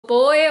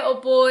boy, oh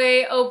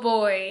boy, oh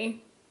boy.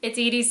 It's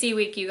EDC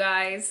week, you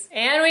guys.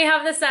 And we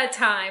have the set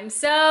time,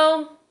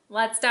 so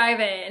let's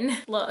dive in.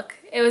 Look,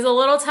 it was a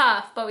little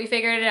tough, but we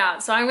figured it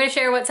out. So I'm gonna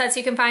share what sets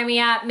you can find me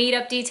at,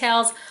 meetup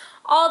details,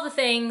 all the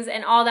things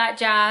and all that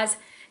jazz.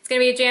 It's gonna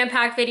be a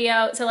jam-packed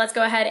video, so let's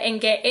go ahead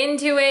and get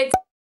into it.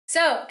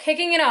 So,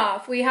 kicking it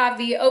off, we have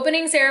the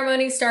opening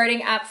ceremony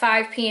starting at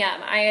 5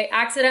 p.m. I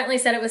accidentally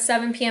said it was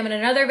 7 p.m. in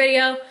another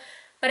video,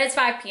 but it's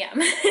 5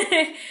 p.m.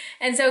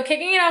 And so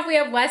kicking it off, we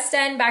have West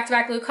End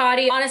back-to-back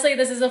Lucati. Honestly,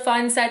 this is a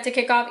fun set to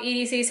kick off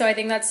EDC, so I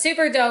think that's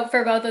super dope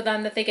for both of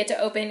them that they get to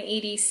open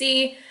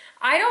EDC.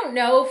 I don't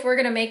know if we're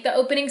gonna make the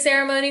opening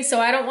ceremony, so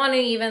I don't wanna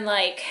even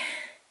like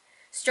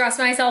stress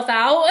myself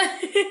out.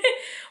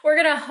 We're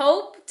gonna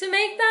hope to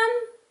make them.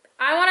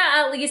 I wanna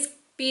at least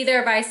be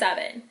there by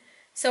 7.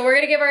 So we're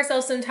gonna give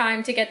ourselves some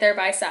time to get there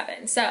by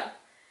 7. So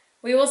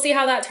we will see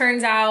how that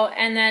turns out.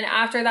 And then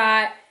after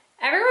that,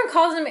 everyone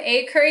calls them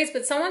A craze,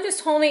 but someone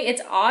just told me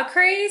it's awe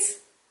craze.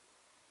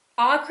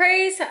 Awe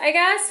craze, I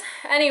guess.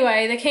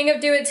 Anyway, the king of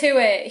Do It To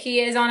It. He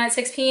is on at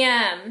 6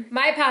 p.m.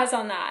 My pass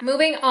on that.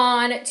 Moving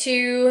on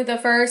to the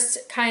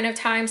first kind of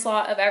time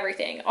slot of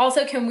everything.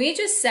 Also, can we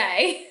just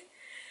say,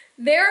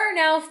 there are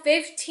now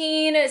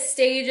 15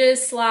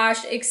 stages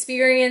slash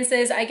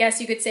experiences, I guess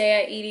you could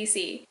say, at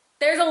EDC.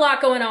 There's a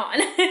lot going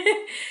on.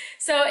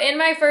 So in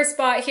my first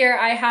spot here,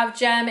 I have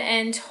Jem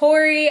and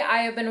Tori. I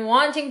have been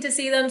wanting to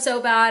see them so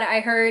bad.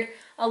 I heard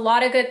a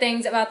lot of good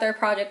things about their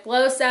Project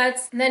Glow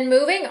sets. And then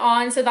moving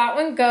on, so that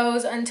one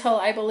goes until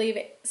I believe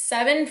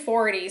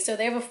 7:40. So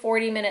they have a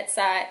 40-minute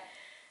set.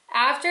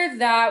 After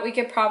that, we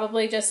could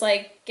probably just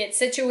like get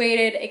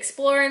situated,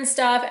 explore and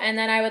stuff. And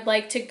then I would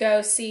like to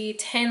go see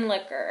Tin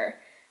Liquor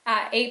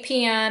at 8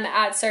 p.m.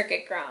 at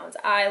Circuit Grounds.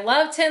 I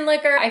love Tin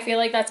Liquor. I feel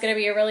like that's gonna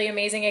be a really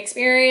amazing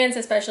experience,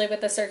 especially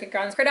with the Circuit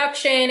Grounds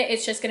production.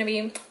 It's just gonna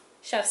be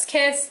chef's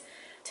kiss.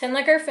 Tin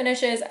Liquor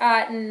finishes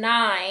at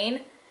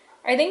 9.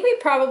 I think we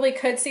probably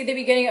could see the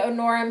beginning of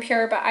Nora and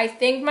Pure, but I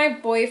think my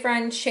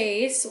boyfriend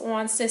Chase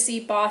wants to see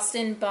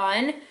Boston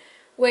Bun,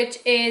 which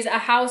is a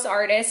house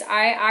artist.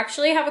 I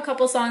actually have a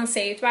couple songs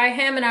saved by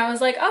him, and I was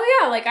like, oh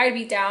yeah, like I'd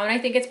be down. I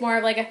think it's more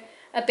of like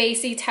a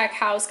bassy tech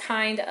house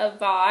kind of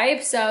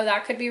vibe, so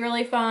that could be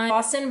really fun.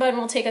 Boston Bun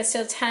will take us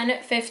to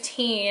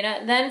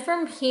 10:15. Then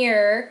from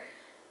here,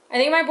 I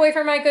think my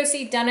boyfriend might go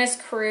see Dennis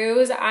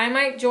Cruz. I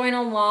might join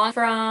along.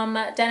 From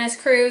Dennis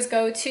Cruz,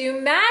 go to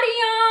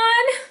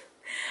Maddyon.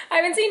 I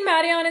haven't seen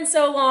Maddyon in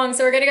so long,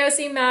 so we're gonna go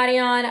see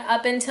Maddyon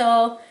up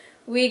until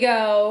we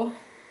go,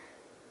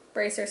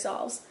 brace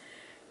yourselves,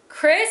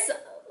 Chris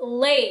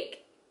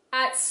Lake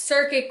at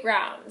Circuit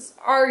Grounds.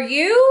 Are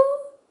you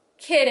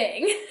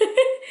kidding?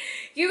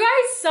 You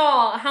guys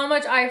saw how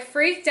much I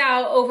freaked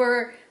out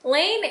over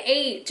Lane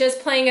 8 just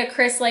playing a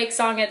Chris Lake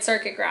song at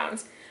Circuit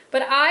Grounds.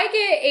 But I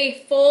get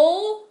a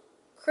full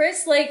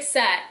Chris Lake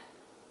set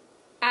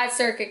at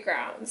Circuit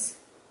Grounds.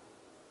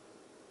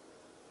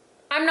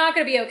 I'm not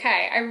gonna be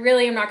okay. I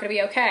really am not gonna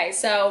be okay.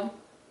 So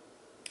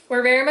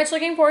we're very much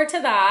looking forward to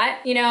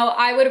that. You know,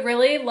 I would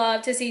really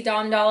love to see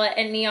Dom Dolla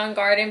at Neon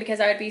Garden because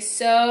I would be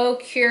so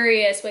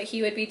curious what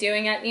he would be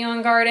doing at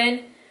Neon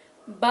Garden.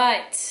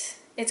 But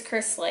it's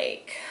Chris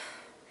Lake.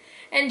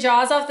 And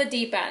Jaws Off the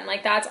Deep End,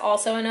 like that's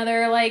also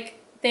another like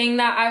thing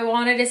that I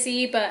wanted to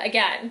see, but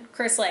again,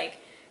 Chris Lake.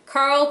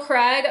 Carl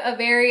Craig, a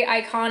very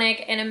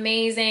iconic and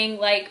amazing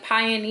like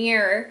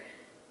pioneer,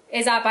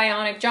 is at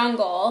Bionic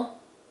Jungle.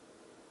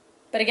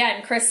 But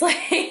again, Chris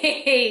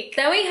Lake.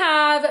 Then we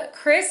have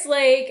Chris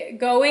Lake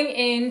going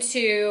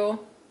into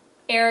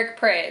Eric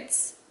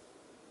Prydz.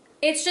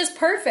 It's just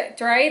perfect,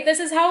 right? This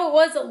is how it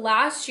was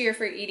last year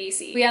for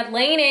EDC. We had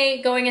Lane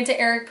 8 going into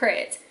Eric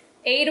Prydz.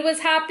 Aid was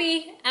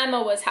happy,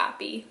 Emma was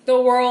happy, the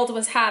world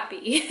was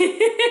happy.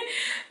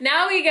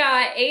 Now we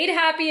got Aid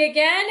happy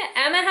again,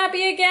 Emma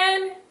happy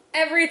again,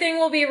 everything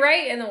will be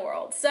right in the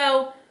world.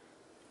 So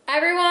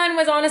everyone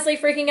was honestly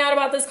freaking out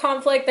about this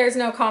conflict. There's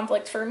no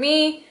conflict for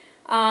me.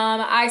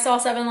 I saw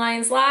Seven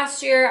Lions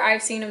last year.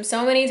 I've seen him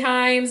so many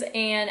times,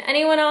 and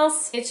anyone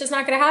else, it's just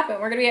not gonna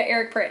happen. We're gonna be at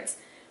Eric Prydz.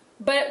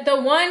 But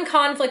the one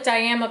conflict I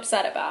am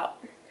upset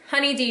about,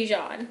 Honey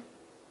Dijon.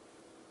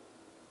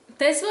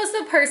 This was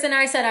the person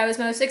I said I was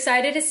most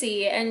excited to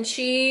see, and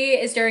she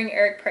is during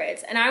Eric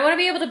Prydz. And I want to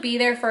be able to be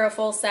there for a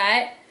full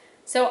set,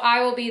 so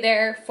I will be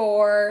there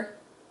for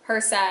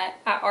her set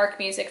at Arc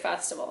Music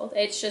Festival.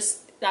 It's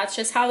just, that's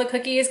just how the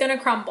cookie is going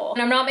to crumble.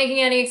 And I'm not making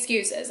any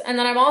excuses. And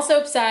then I'm also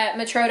upset,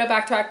 Matroda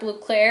back-to-back Blue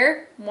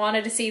Claire,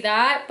 wanted to see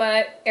that,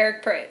 but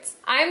Eric Prydz.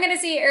 I'm going to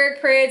see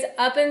Eric Prydz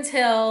up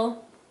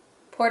until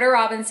Porter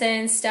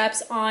Robinson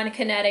steps on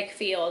Kinetic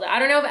Field. I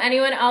don't know if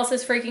anyone else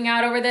is freaking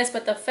out over this,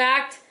 but the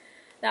fact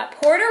that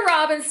Porter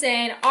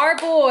Robinson, our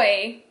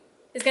boy,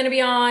 is gonna be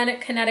on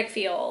Kinetic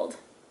Field.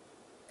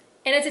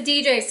 And it's a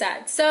DJ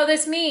set. So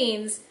this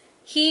means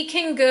he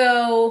can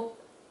go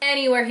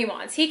anywhere he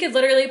wants. He could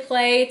literally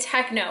play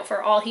techno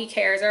for all he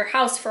cares, or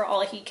house for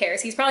all he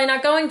cares. He's probably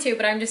not going to,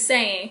 but I'm just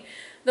saying.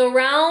 The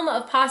realm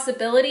of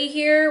possibility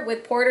here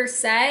with Porter's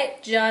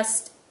set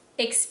just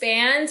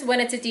expands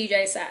when it's a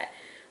DJ set.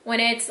 When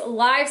it's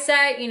live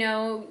set, you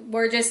know,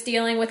 we're just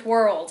dealing with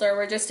worlds or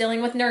we're just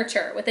dealing with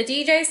nurture. With a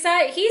DJ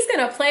set, he's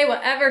gonna play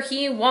whatever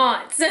he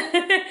wants.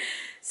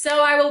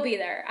 So I will be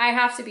there. I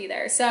have to be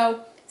there.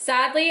 So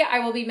sadly, I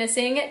will be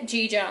missing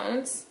G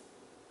Jones,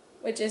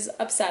 which is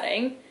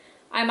upsetting.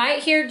 I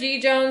might hear G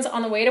Jones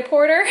on the way to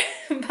Porter,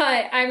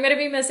 but I'm gonna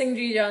be missing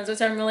G Jones,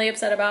 which I'm really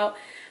upset about.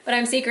 But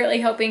I'm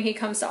secretly hoping he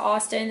comes to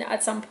Austin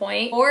at some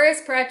point.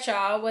 Boris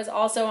Pretshaw was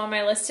also on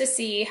my list to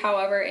see.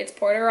 However, it's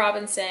Porter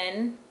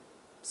Robinson.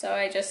 So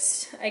I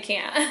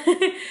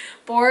can't.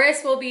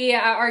 Boris will be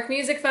at Arc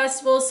Music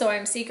Festival, so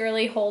I'm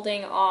secretly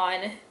holding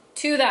on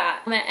to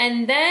that.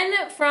 And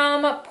then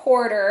from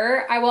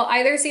Porter, I will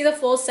either see the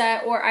full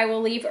set or I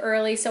will leave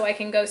early so I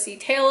can go see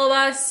Tale of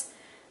Us.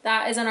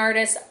 That is an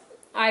artist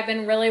I've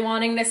been really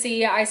wanting to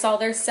see. I saw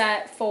their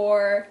set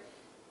for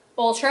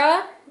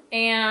Ultra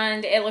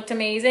and it looked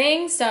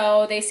amazing.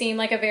 So they seem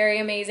like a very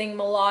amazing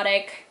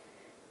melodic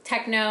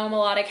techno,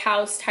 melodic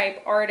house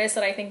type artist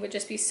that I think would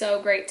just be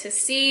so great to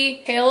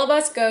see. Tale of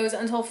Us goes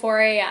until 4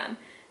 a.m.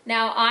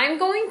 Now I'm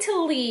going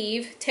to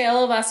leave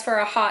Tale of Us for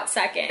a hot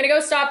second. I'm gonna go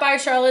stop by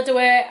Charlotte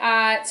DeWitt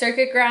at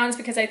Circuit Grounds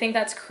because I think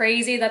that's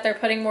crazy that they're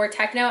putting more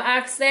techno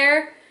acts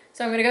there.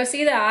 So I'm gonna go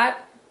see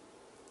that.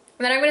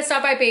 And then I'm gonna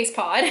stop by Bass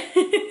Pod,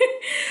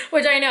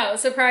 which I know,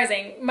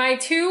 surprising. My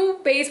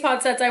 2 Bass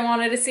Pod sets I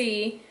wanted to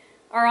see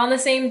are on the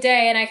same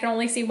day and I can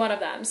only see one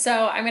of them.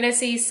 So I'm gonna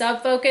see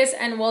Subfocus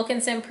and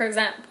Wilkinson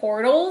present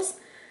Portals.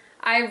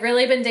 I've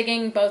really been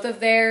digging both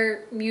of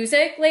their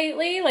music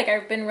lately. Like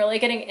I've been really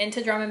getting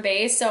into drum and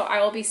bass, so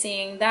I will be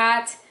seeing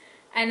that.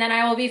 And then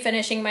I will be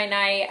finishing my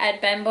night at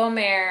Ben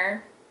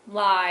Beaumer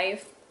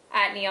live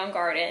at Neon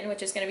Garden,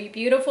 which is gonna be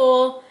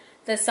beautiful.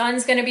 The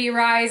sun's gonna be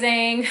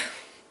rising.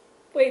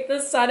 Wait,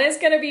 the sun is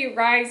gonna be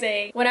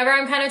rising. Whenever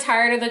I'm kind of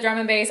tired of the drum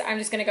and bass, I'm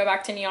just gonna go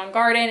back to Neon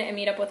Garden and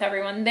meet up with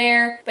everyone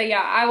there. But yeah,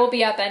 I will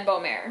be at Ben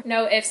Beaumer.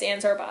 No ifs,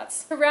 ands, or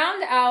buts. To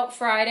round out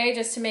Friday,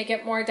 just to make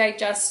it more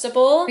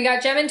digestible, we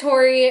got Gem and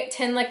Tori,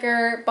 Tin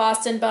Liquor,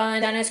 Boston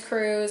Bun, Dennis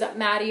Cruz,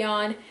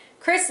 Maddie,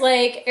 Chris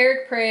Lake,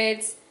 Eric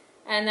Prydz,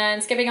 and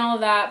then skipping all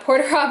of that,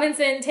 Porter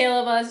Robinson, Tale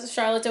of Us,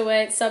 Charlotte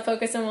DeWitt,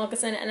 Subfocus and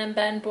Wilkinson, and then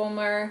Ben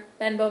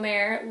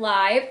Beaumer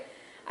live.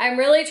 I'm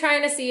really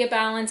trying to see a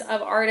balance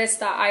of artists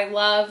that I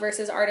love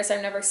versus artists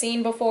I've never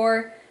seen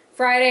before.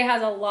 Friday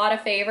has a lot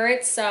of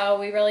favorites, so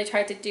we really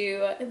tried to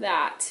do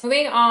that.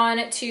 Moving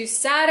on to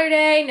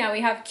Saturday, now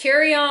we have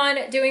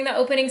Curion doing the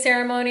opening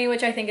ceremony,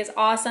 which I think is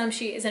awesome.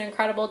 She is an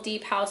incredible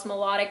deep house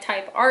melodic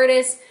type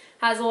artist,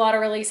 has a lot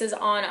of releases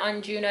on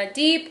Anjuna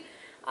Deep.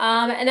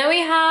 And then we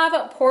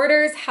have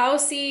Porter's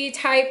housey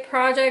type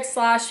project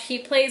slash he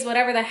plays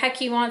whatever the heck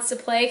he wants to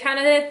play kind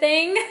of a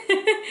thing.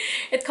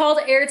 It's called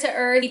Air to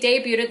Earth. He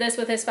debuted this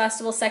with his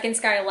festival Second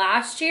Sky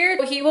last year.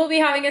 He will be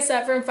having a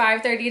set from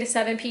 5:30 to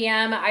 7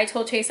 p.m. I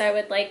told Chase I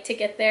would like to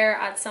get there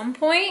at some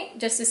point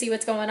just to see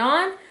what's going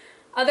on.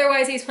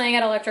 Otherwise, he's playing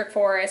at Electric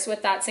Forest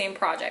with that same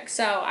project,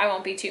 so I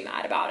won't be too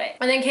mad about it.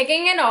 And then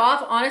kicking it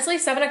off, honestly,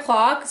 7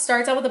 o'clock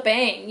starts out with a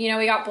bang. You know,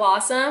 we got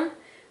Blossom,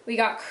 we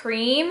got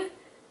Cream,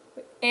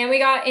 and we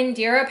got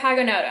Indira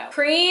Paganoto.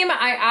 Cream,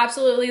 I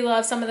absolutely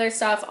love some of their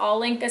stuff. I'll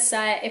link a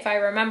set if I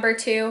remember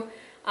to.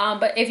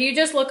 But if you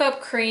just look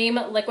up Cream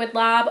Liquid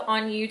Lab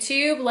on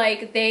YouTube,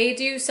 like they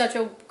do such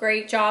a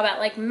great job at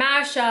like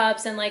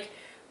mashups and like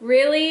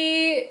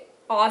really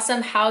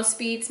awesome house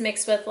beats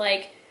mixed with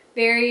like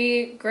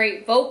very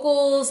great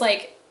vocals.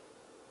 Like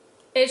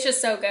it's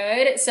just so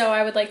good. So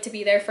I would like to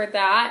be there for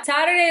that.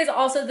 Saturday is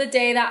also the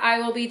day that I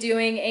will be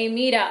doing a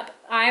meetup.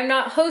 I'm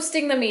not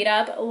hosting the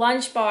meetup.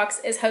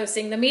 Lunchbox is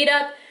hosting the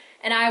meetup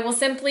and I will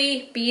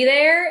simply be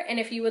there.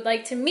 And if you would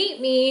like to meet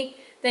me,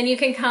 then you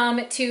can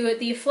come to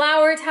the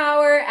Flower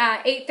Tower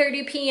at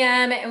 8:30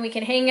 p.m. and we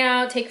can hang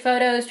out, take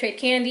photos, trade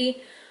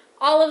candy,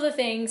 all of the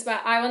things.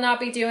 But I will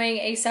not be doing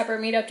a separate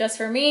meetup just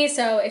for me.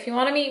 So if you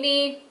want to meet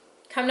me,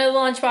 come to the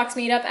Lunchbox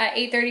meetup at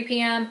 8:30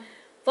 p.m.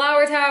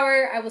 Flower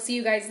Tower. I will see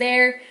you guys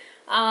there.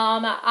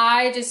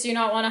 I just do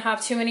not want to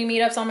have too many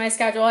meetups on my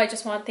schedule. I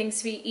just want things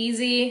to be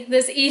easy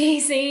this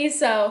EDC.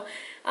 So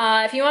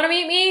if you want to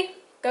meet me,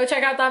 go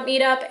check out that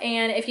meetup.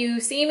 And if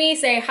you see me,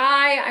 say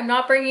hi. I'm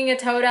not bringing a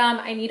totem.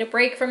 I need a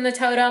break from the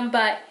totem.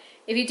 But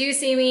if you do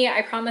see me,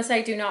 I promise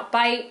I do not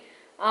bite.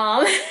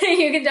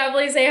 You can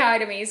definitely say hi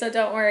to me, so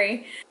don't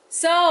worry.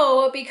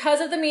 So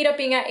because of the meetup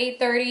being at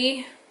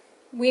 8:30,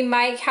 we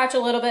might catch a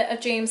little bit of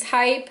James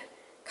Hype.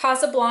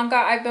 Casablanca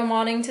I've been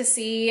wanting to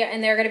see,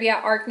 and they're going to be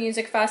at Arc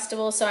Music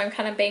Festival, so I'm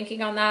kind of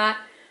banking on that.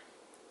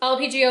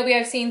 LPGOB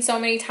I've seen so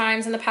many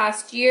times in the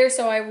past year,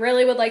 so I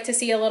really would like to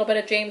see a little bit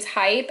of James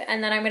Hype,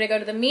 and then I'm going to go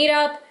to the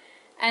meetup,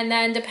 and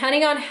then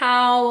depending on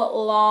how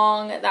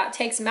long that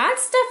takes, Matt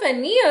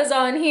Stefania's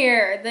on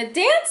here, the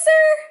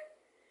dancer.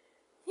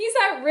 He's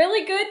that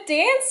really good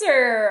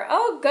dancer.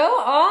 Oh, go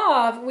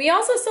off. We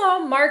also saw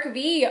Mark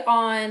V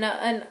on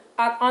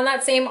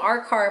that same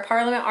art car,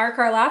 Parliament art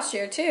car last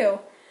year too.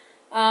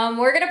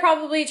 We're gonna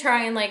probably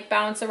try and like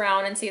bounce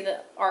around and see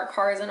the art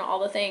cars and all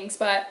the things,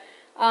 but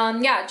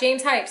yeah,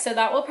 James Hype. So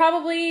that will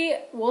probably,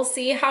 we'll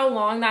see how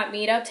long that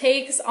meetup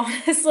takes,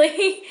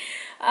 honestly.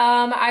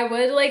 I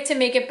would like to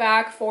make it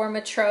back for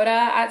Matroda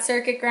at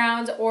Circuit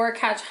Grounds or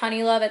catch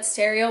Honey Love at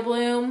Stereo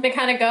Bloom to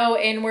kind of go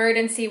inward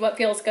and see what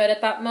feels good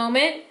at that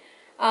moment.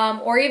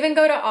 Or even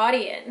go to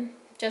Audion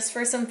just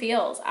for some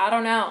feels. I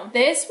don't know.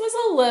 This was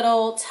a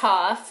little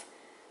tough.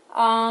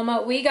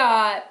 We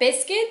got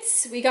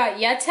Biscuits, we got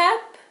Yetep,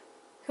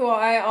 who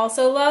I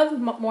also love,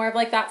 more of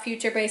like that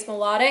future-based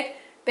melodic.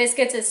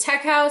 Biscuits is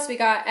tech house. We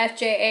got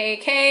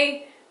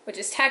FJAAK, which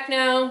is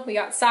techno. We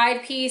got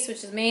Side Piece,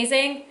 which is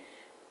amazing.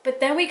 But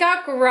then we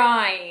got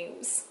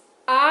Grimes.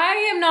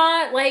 I am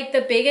not like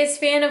the biggest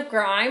fan of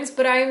Grimes,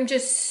 but I'm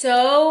just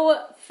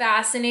so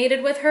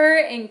fascinated with her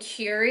and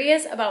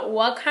curious about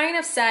what kind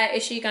of set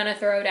is she gonna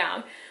throw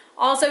down.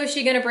 Also, is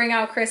she gonna bring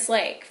out Chris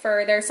Lake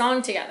for their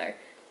song together?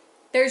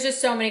 There's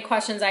just so many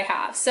questions I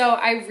have. So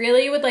I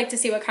really would like to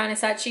see what kind of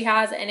set she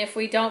has, and if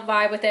we don't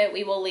vibe with it,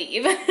 we will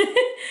leave.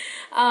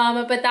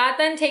 But that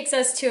then takes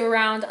us to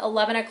around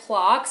 11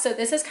 o'clock. So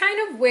this is kind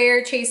of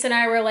where Chase and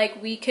I were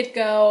like, we could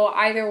go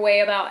either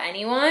way about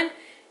anyone.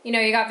 You know,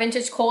 you got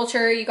Vintage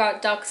Culture, you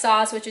got Duck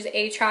Sauce, which is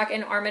A-Track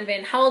and Armin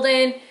van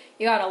Helden.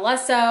 You got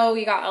Alesso,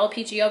 you got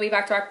LPGOB,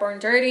 Back-to-Back Born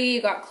Dirty,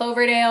 you got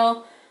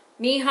Cloverdale,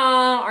 Miha,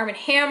 Armin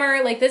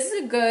Hammer. Like, this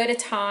is a good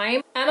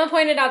time. Emma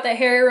pointed out that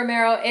Harry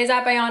Romero is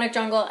at Bionic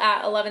Jungle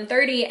at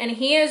 11:30, and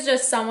he is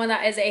just someone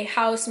that is a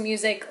house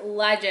music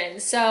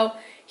legend. So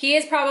he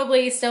is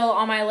probably still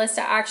on my list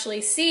to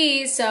actually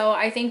see. So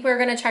I think we're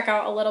gonna check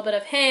out a little bit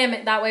of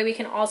him. That way we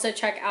can also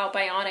check out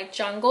Bionic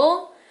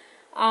Jungle.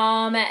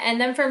 And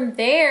then from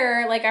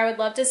there, like, I would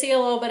love to see a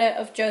little bit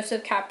of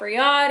Joseph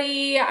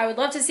Capriati. I would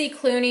love to see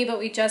Clooney, but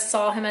we just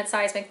saw him at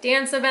Seismic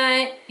Dance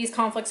event. These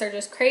conflicts are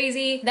just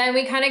crazy. Then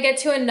we kind of get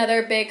to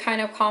another big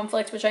kind of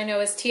conflict, which I know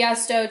is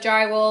Tiesto,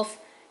 Dry Wolf,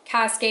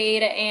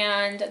 Cascade,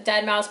 and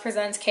Deadmau5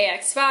 presents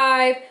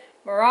KX5,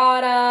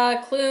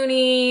 Murata,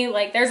 Clooney.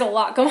 Like, there's a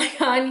lot going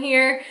on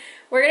here.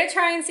 We're gonna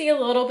try and see a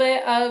little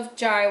bit of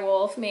Jai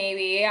Wolf,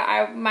 maybe.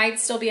 I might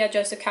still be at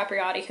Joseph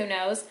Capriati, who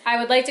knows. I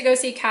would like to go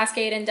see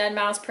Cascade and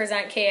Deadmau5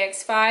 present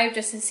KX5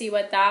 just to see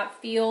what that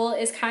feel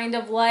is kind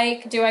of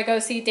like. Do I go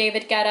see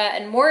David Guetta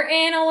and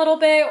Morton a little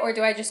bit, or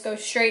do I just go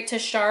straight to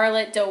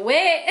Charlotte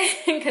DeWitt?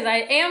 Because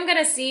I am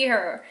gonna see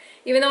her.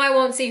 Even though I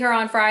won't see her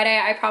on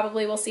Friday, I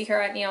probably will see her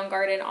at Neon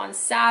Garden on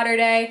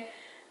Saturday.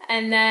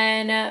 And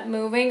then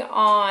moving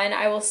on,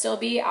 I will still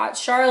be at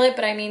Charlotte,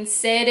 but I mean,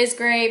 Sid is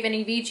great,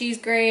 Vinny Vici's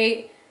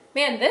great.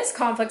 Man, this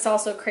conflict's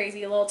also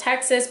crazy. Little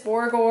Texas,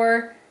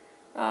 Borgore,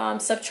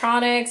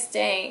 Subtronics,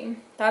 dang.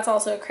 That's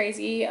also a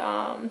crazy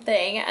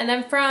thing. And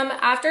then from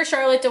after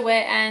Charlotte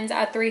DeWitt ends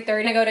at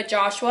 3:30, I go to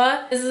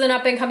Joshua. This is an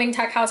up-and-coming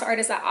tech house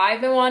artist that I've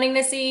been wanting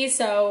to see,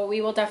 so we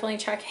will definitely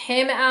check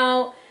him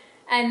out.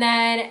 And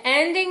then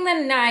ending the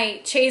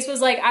night, Chase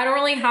was like, I don't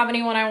really have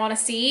anyone I want to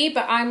see,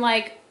 but I'm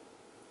like,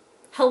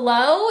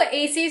 hello,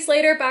 AC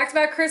Slater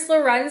back-to-back Chris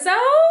Lorenzo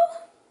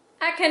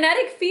at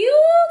Kinetic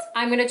Field?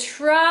 I'm gonna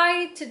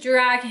try to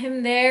drag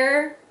him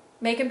there,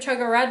 make him chug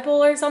a Red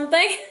Bull or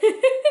something,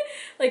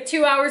 like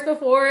 2 hours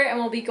before, and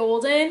we'll be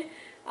golden.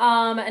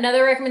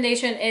 Another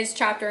recommendation is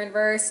Chapter and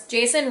Verse.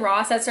 Jason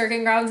Ross at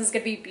Circuit Grounds is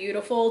gonna be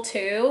beautiful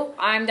too.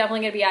 I'm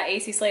definitely gonna be at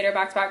AC Slater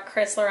back-to-back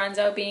Chris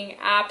Lorenzo, being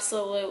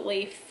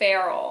absolutely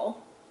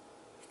feral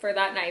for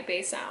that night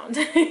bass sound.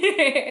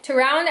 To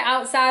round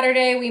out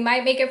Saturday, we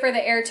might make it for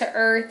the Air to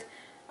Earth.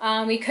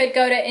 We could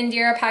go to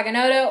Indira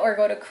Paganota or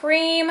go to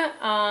Cream.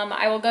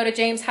 I will go to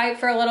James Hype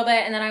for a little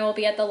bit, and then I will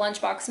be at the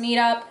Lunchbox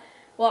Meetup.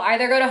 We'll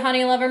either go to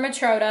Honey Love or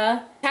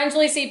Matroda.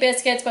 Potentially see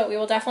Biscuits, but we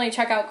will definitely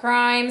check out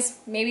Grimes,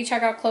 maybe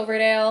check out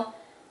Cloverdale.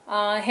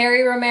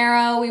 Harry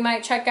Romero, we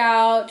might check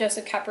out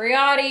Joseph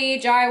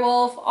Capriati, Jai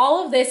Wolf.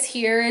 All of this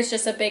here is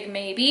just a big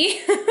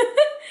maybe.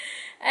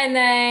 And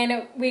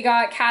then we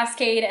got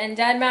Cascade and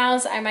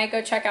Deadmau5. I might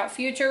go check out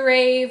Future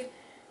Rave.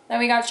 Then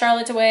we got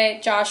Charlotte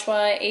DeWitt,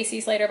 Joshua, AC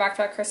Slater,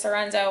 back-to-back Chris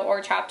Lorenzo,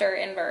 or Chapter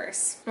and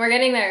Verse. We're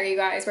getting there, you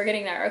guys. We're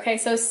getting there. Okay,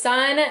 so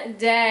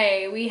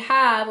Sunday, we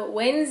have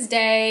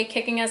Wednesday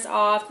kicking us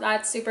off.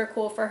 That's super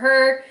cool for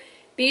her.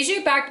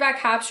 Bijou back-to-back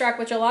Hapstrack,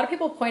 which a lot of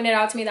people pointed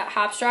out to me that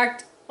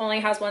Hapstrack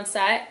only has one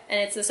set, and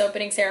it's this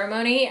opening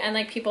ceremony, and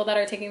like people that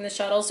are taking the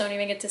shuttles don't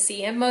even get to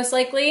see him most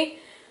likely,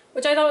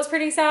 which I thought was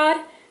pretty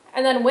sad.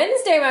 And then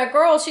Wednesday, my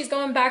girl, she's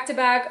going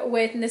back-to-back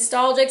with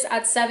Nostalgics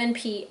at 7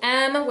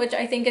 p.m., which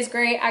I think is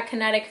great at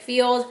Kinetic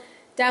Field.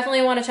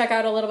 Definitely want to check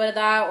out a little bit of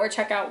that, or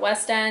check out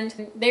West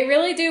End. They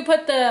really do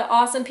put the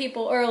awesome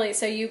people early,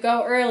 so you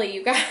go early,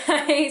 you guys.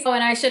 Oh,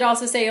 and I should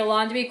also say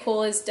Yolanda Be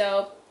Cool is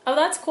dope. Oh,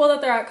 that's cool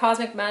that they're at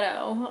Cosmic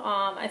Meadow.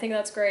 I think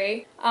that's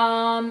great.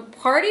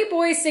 Party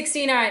Boy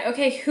 69.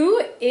 Okay,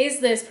 who is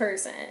this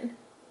person?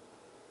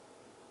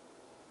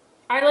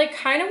 I like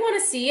kind of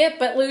want to see it,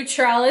 but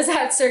Lutrell is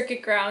at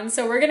Circuit Grounds,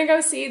 so we're gonna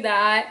go see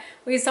that.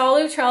 We saw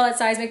Lutrell at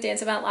Seismic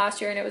Dance event last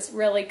year and it was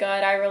really good.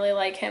 I really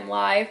like him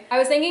live. I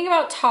was thinking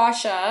about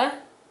Tasha,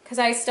 because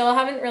I still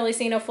haven't really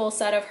seen a full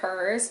set of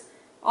hers.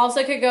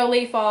 Also could go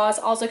Lee Foss,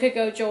 also could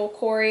go Joel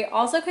Corey,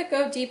 also could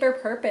go Deeper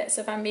Purpose,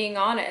 if I'm being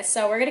honest.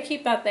 So we're gonna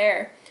keep that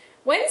there.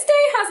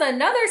 Wednesday has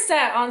another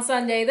set on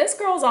Sunday. This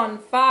girl's on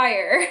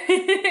fire.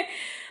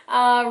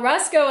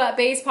 Rusco at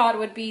Base Pod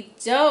would be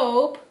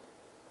dope.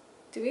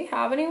 Do we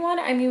have anyone?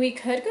 I mean, we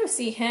could go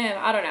see him.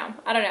 I don't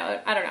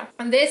know.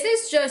 And this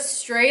is just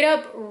straight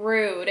up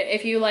rude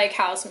if you like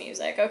house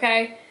music,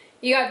 okay?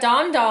 You got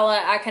Dom Dalla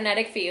at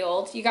Kinetic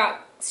Field. You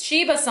got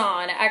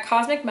Shiba-san at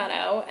Cosmic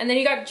Meadow. And then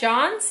you got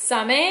John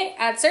Summit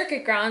at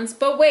Circuit Grounds.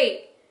 But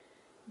wait.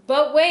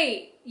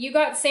 You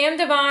got Sam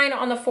Divine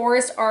on the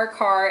Forest Art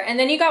Car. And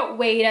then you got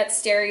Wade at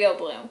Stereo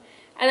Bloom.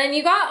 And then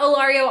you got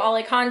Ilario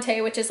Alicante,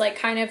 which is like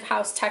kind of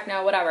house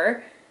techno,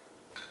 whatever.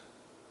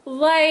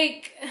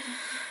 Like...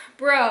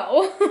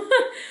 Bro,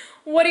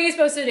 what are you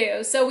supposed to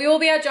do? So we will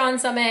be at John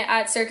Summit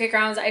at Circuit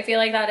Grounds. I feel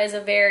like that is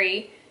a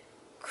very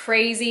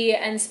crazy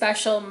and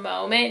special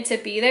moment to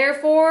be there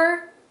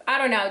for. I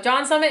don't know.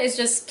 John Summit is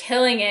just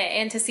killing it.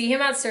 And to see him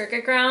at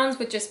Circuit Grounds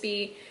would just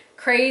be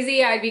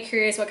crazy. I'd be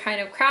curious what kind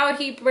of crowd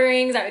he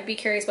brings. I would be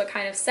curious what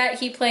kind of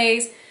set he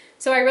plays.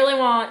 So I really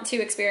want to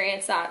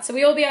experience that. So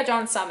we will be at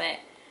John Summit.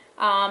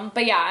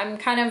 But yeah, I'm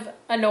kind of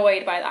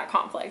annoyed by that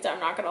conflict. I'm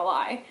not going to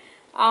lie.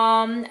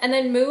 And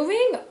then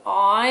moving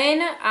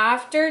on,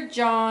 after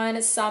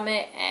John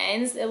Summit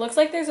ends, it looks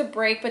like there's a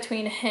break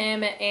between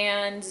him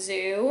and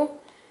Zoo.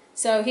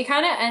 So he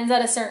kind of ends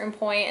at a certain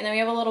point, and then we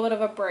have a little bit of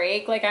a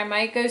break. Like, I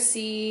might go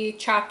see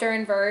Chapter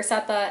and Verse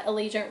at the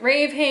Allegiant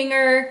Rave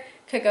Hangar,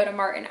 could go to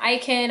Martin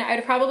Eichen. I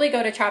would probably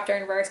go to Chapter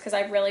and Verse because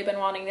I've really been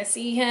wanting to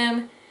see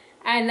him.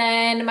 And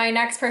then my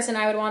next person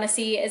I would want to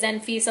see is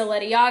Enfisa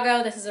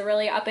Lediago. This is a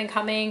really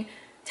up-and-coming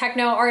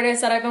techno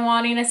artist that I've been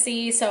wanting to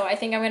see, so I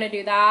think I'm gonna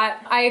do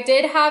that. I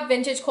did have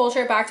Vintage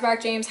Culture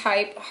back-to-back James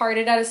Hype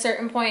hearted at a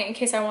certain point in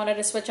case I wanted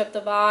to switch up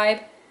the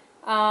vibe.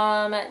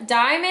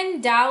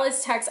 Diamond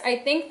Dallas Texas. I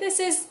think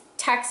this is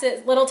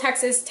Little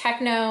Texas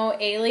Techno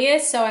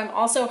Alias, so I'm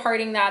also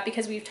hearting that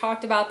because we've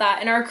talked about that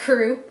in our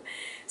group.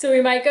 So we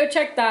might go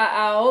check that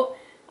out.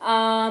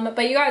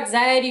 But you got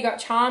Zed, you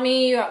got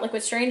Chami, you got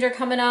Liquid Stranger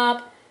coming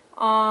up.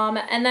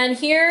 And then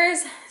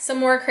here's some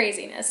more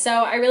craziness.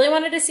 So I really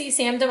wanted to see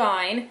Sam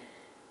Divine,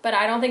 but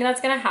I don't think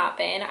that's gonna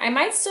happen. I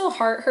might still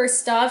heart her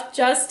stuff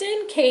just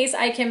in case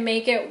I can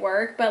make it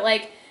work. But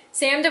like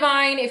Sam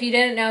Divine, if you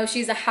didn't know,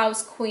 she's a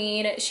house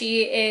queen.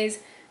 She is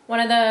one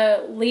of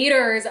the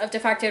leaders of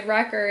Defected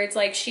Records.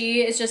 Like,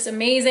 she is just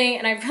amazing,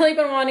 and I've really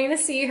been wanting to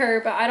see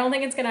her, but I don't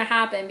think it's gonna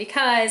happen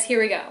because here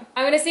we go.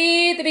 I'm gonna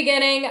see the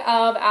beginning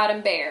of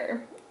Adam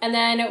Bear. And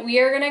then we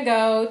are gonna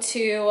go to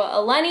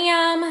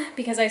Illenium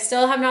because I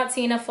still have not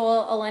seen a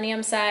full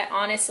Illenium set,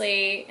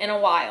 honestly, in a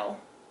while.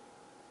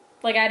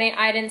 Like,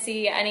 I didn't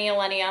see any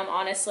Illenium,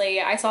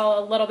 honestly. I saw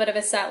a little bit of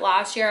a set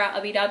last year at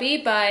Ubbi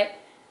Dubbi, but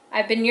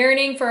I've been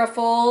yearning for a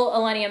full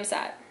Illenium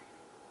set.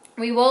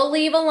 We will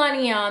leave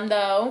Illenium,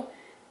 though,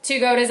 to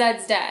go to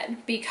Zed's Dead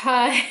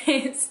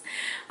because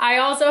I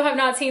also have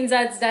not seen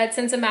Zed's Dead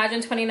since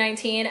Imagine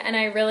 2019, and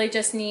I really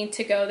just need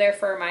to go there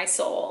for my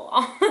soul.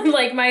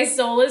 Like, my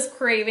soul is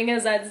craving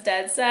a Zed's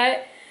Dead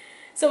set.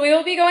 So we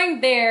will be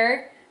going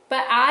there,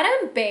 but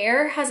Adam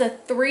Bear has a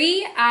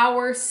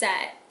 3-hour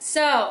set.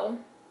 So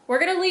we're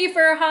gonna leave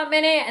for a hot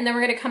minute, and then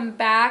we're gonna come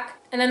back.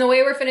 And then the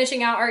way we're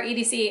finishing out our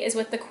EDC is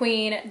with the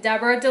queen,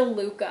 Deborah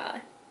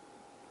DeLuca,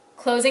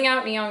 closing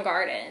out Neon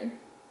Garden.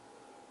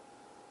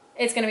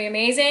 It's gonna be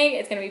amazing.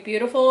 It's gonna be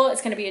beautiful.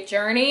 It's gonna be a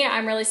journey.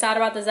 I'm really sad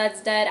about the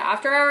Zed's Dead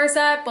after hour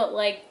set, but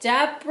like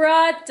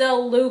Deborah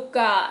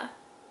DeLuca.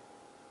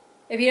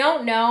 If you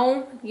don't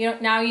know,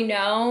 now you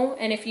know.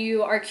 And if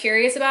you are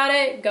curious about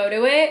it, go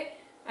to it.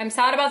 I'm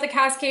sad about the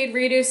Cascade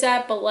redo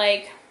set, but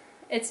like,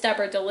 it's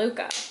Deborah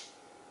DeLuca.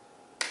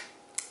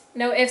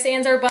 No ifs,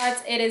 ands, or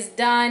buts. It is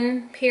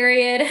done,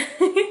 period.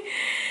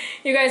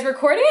 You guys,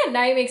 recording at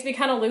night makes me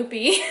kind of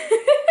loopy.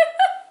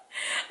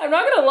 I'm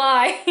not gonna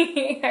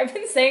lie. I've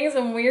been saying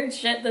some weird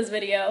shit this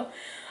video.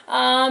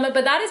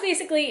 But that is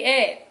basically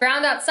it.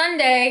 Round out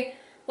Sunday,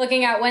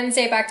 looking at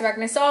Wednesday, back-to-back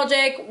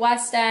Nostalgic,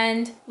 West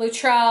End,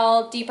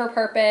 Luttrell, Deeper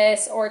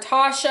Purpose, or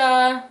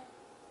Tasha.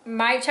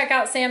 Might check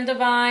out Sam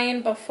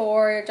Divine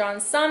before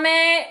John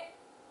Summit,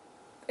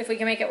 if we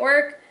can make it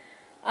work.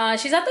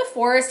 She's at the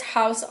Forest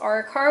House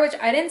Art Car, which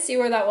I didn't see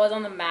where that was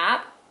on the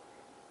map.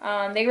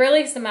 They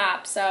released the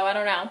map, so I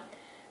don't know.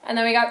 And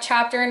then we got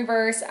Chapter and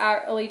Verse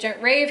at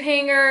Allegiant Rave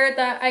Hangar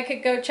that I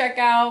could go check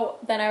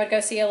out. Then I would go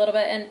see a little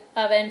bit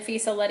of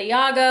Enfisa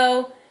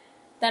Lediago.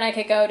 Then I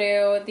could go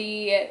to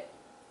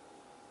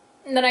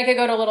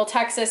Little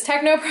Texas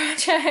Techno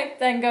Project.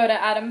 Then go to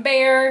Adam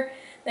Bear.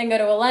 Then go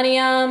to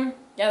Illenium.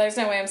 Yeah, there's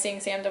no way I'm seeing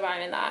Sam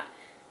Divine in that.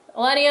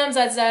 Illenium,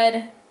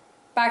 ZZ,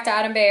 back to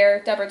Adam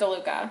Bear, Deborah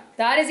DeLuca.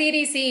 That is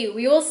EDC.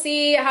 We will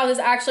see how this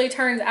actually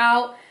turns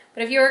out.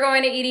 But if you are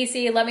going to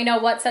EDC, let me know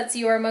what sets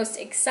you are most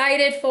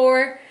excited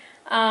for.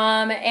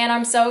 And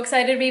I'm so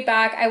excited to be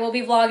back. I will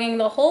be vlogging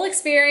the whole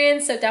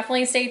experience, so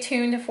definitely stay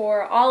tuned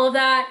for all of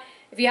that.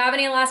 If you have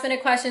any last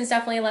minute questions,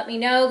 definitely let me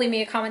know. Leave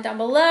me a comment down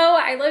below.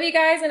 I love you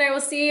guys, and I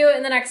will see you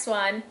in the next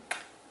one.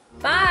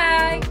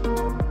 Bye!